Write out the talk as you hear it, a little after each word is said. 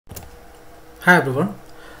Hi everyone,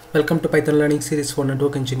 welcome to Python Learning Series for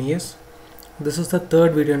Network Engineers. This is the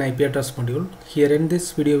third video in IP address module. Here in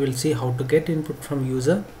this video we'll see how to get input from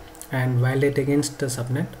user and validate against the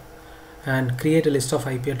subnet and create a list of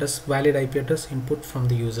IP address, valid IP address input from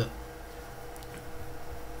the user.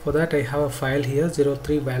 For that I have a file here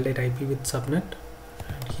 03 validate IP with subnet,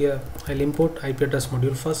 and here I'll import IP address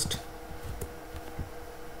module first.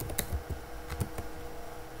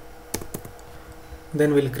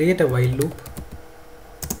 Then we'll create a while loop.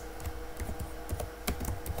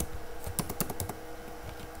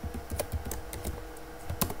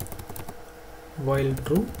 While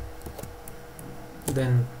true,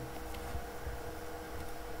 then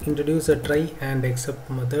introduce a try and except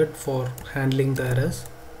method for handling the errors.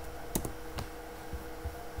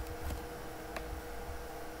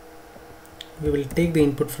 We will take the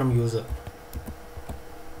input from user.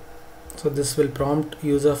 So this will prompt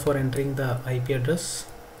user for entering the IP address.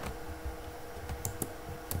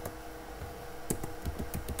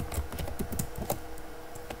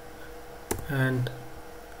 And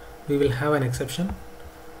we will have an exception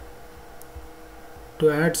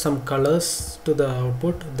to add some colors to the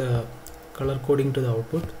output, the color coding to the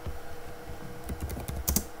output.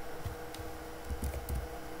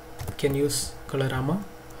 You can use colorama,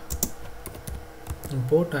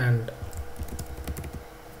 import and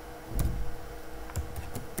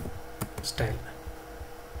style.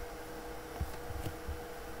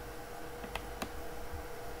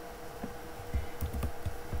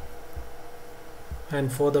 And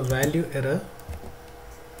for the value error,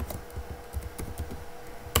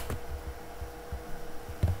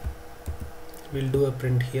 we'll do a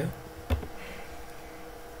print here.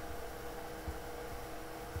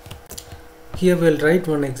 Here we'll write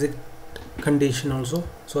one exit condition also,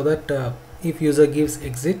 so that if user gives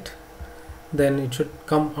exit, then it should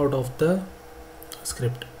come out of the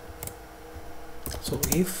script. So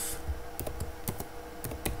if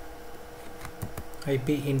IP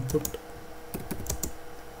input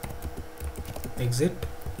exit,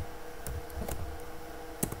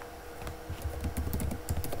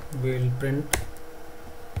 we'll print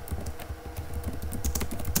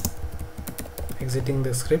exiting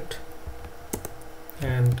the script,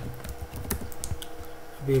 and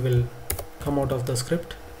we will come out of the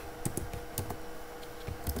script.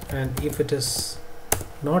 And if it is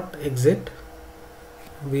not exit,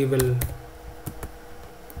 we will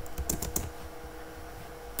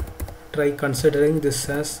try considering this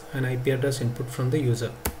as an IP address input from the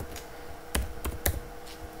user.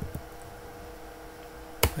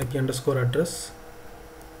 IP underscore address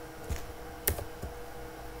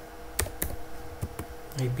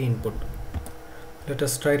IP input. Let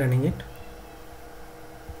us try running it.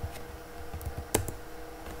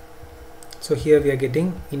 So here we are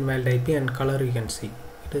getting invalid IP, and color you can see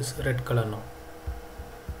it is red color now.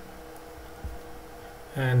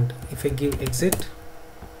 And if I give exit,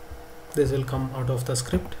 this will come out of the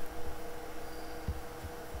script,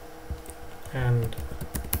 and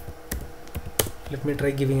let me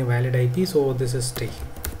try giving a valid IP. So this is taken.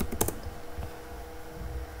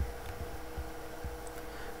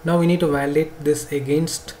 Now we need to validate this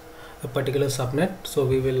against a particular subnet. So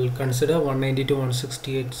we will consider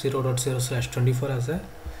 192.168.0.0/24 as a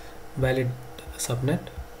valid subnet,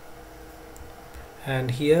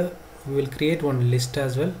 and here we will create one list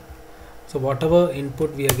as well. So whatever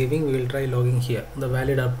input we are giving, we will try logging here the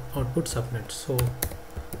valid output subnet. So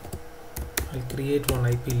I'll create one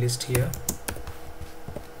IP list here.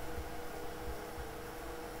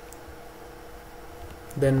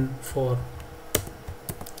 Then for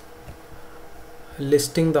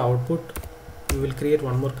listing the output, we will create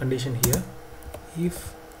one more condition here.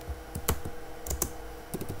 If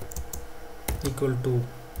equal to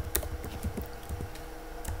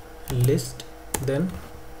list, then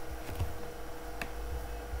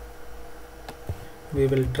we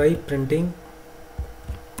will try printing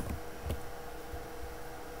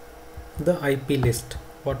the IP list,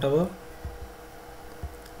 whatever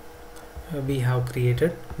we have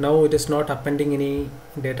created. Now it is not appending any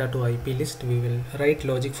data to IP list. We will write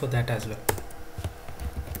logic for that as well.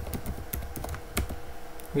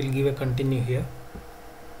 We'll give a continue here,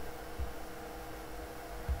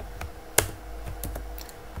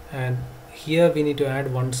 and here we need to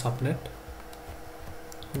add one subnet.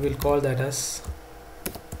 We will call that as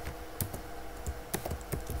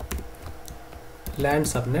LAN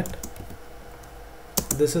subnet.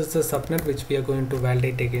 This is the subnet which we are going to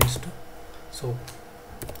validate against. So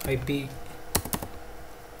IP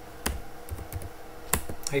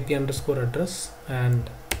underscore address and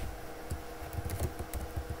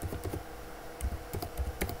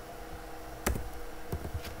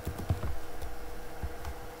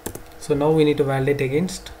So now we need to validate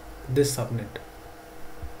against this subnet.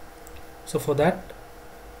 So for that,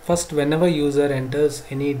 first whenever user enters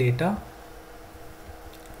any data,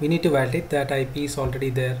 we need to validate that IP is already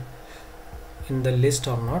there in the list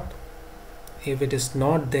or not. If it is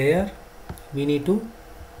not there, we need to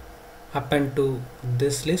append to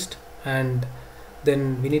this list, and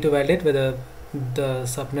then we need to validate whether the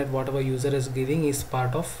subnet whatever user is giving is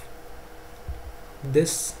part of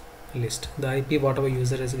this list. The IP whatever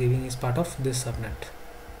user is giving is part of this subnet.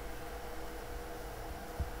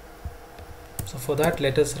 So for that,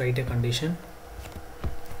 let us write a condition.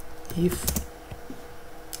 If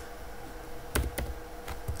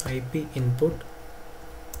IP input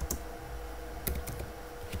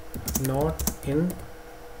not in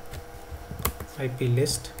IP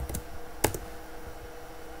list,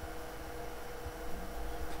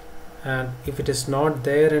 and if it is not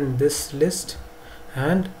there in this list,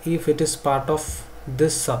 and if it is part of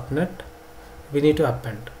this subnet, we need to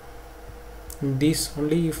append. These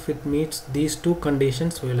only if it meets these two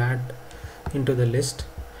conditions we will add into the list,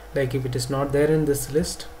 like if it is not there in this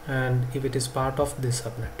list and if it is part of this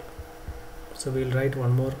subnet. So we will write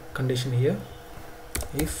one more condition here.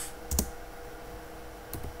 If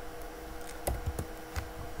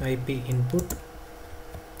IP input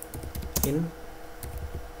in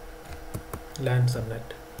LAN subnet,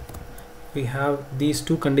 we have these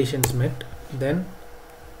two conditions met, then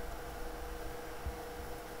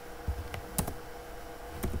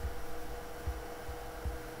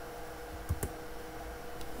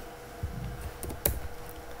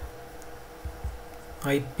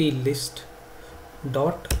IP list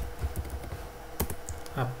dot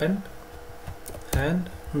append, and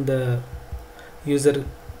the user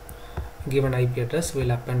given IP address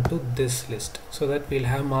will append to this list, so that we'll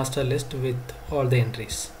have master list with all the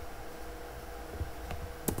entries.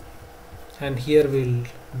 And here we'll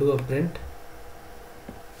do a print.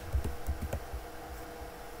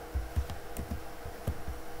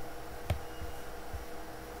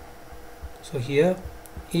 So here,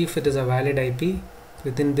 if it is a valid IP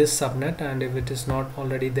within this subnet, and if it is not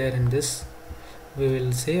already there in this, we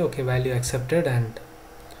will say okay, value accepted, and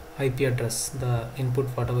IP address, the input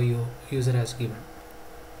whatever user has given.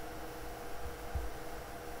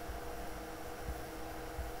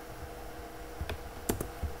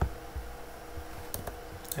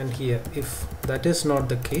 And here, if that is not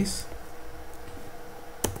the case,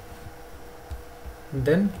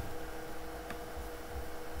 then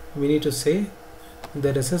we need to say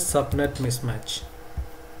there is a subnet mismatch.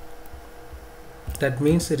 That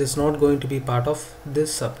means it is not going to be part of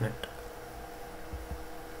this subnet.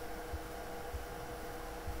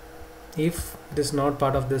 If it is not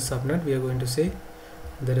part of this subnet, we are going to say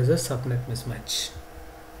there is a subnet mismatch.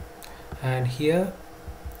 And here,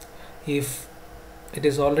 if it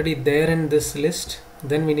is already there in this list,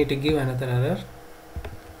 then we need to give another error.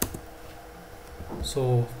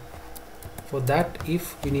 So for that,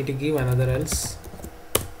 if we need to give another else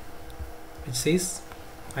which says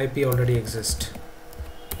IP already exists.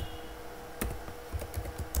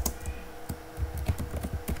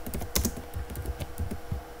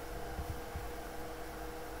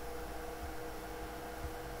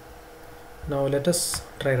 Now let us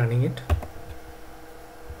try running it.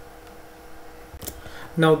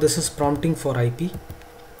 Now this is prompting for IP.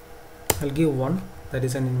 I'll give 1, that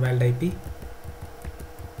is an invalid IP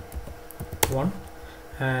 1,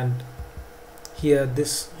 and here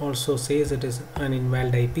this also says it is an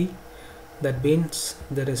invalid IP. That means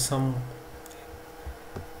there is some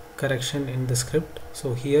correction in the script.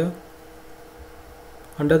 So here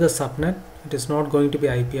under the subnet, it is not going to be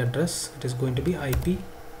IP address, it is going to be IP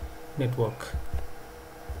network.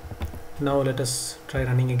 Now let us try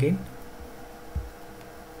running again.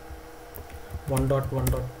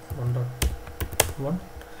 1.1.1.1,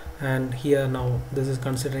 and here now this is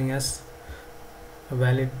considering as a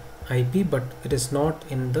valid IP, but it is not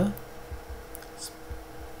in the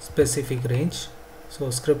specific range.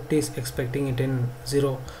 So script is expecting it in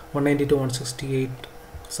 192.168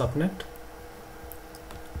 subnet,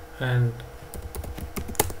 and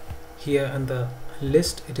here in the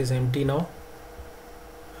list it is empty now,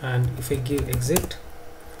 and if I give exit,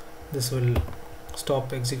 this will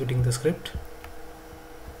stop executing the script.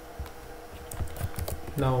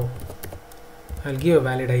 Now I'll give a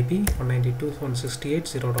valid IP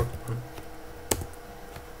 192.168.0.1.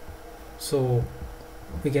 So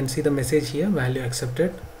we can see the message here, value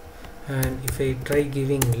accepted, and if I try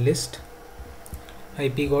giving list,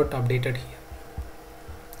 IP got updated here.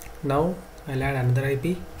 Now I'll add another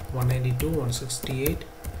IP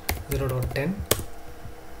 192.168.0.10,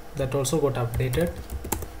 that also got updated,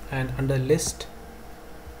 and under list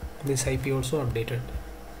this IP also updated.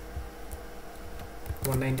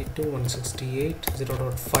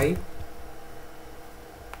 192.168.0.5,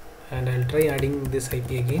 and I'll try adding this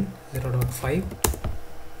IP again, 0.5.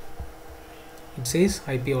 It says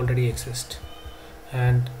IP already exists.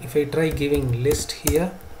 And if I try giving list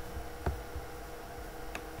here,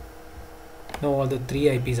 now all the three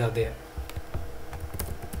IPs are there.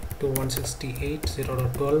 To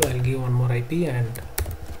 168.0.12, I'll give one more IP and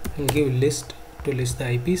I'll give list to list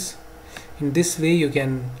the IPs. In this way you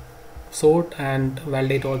can sort and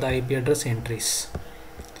validate all the IP address entries.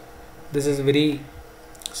 This is a very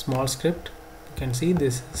small script. You can see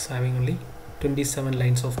this is having only 27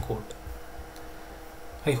 lines of code.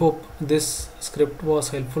 I hope this script was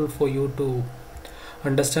helpful for you to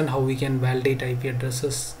understand how we can validate IP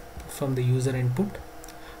addresses from the user input.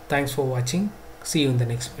 Thanks for watching. See you in the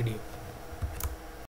next video.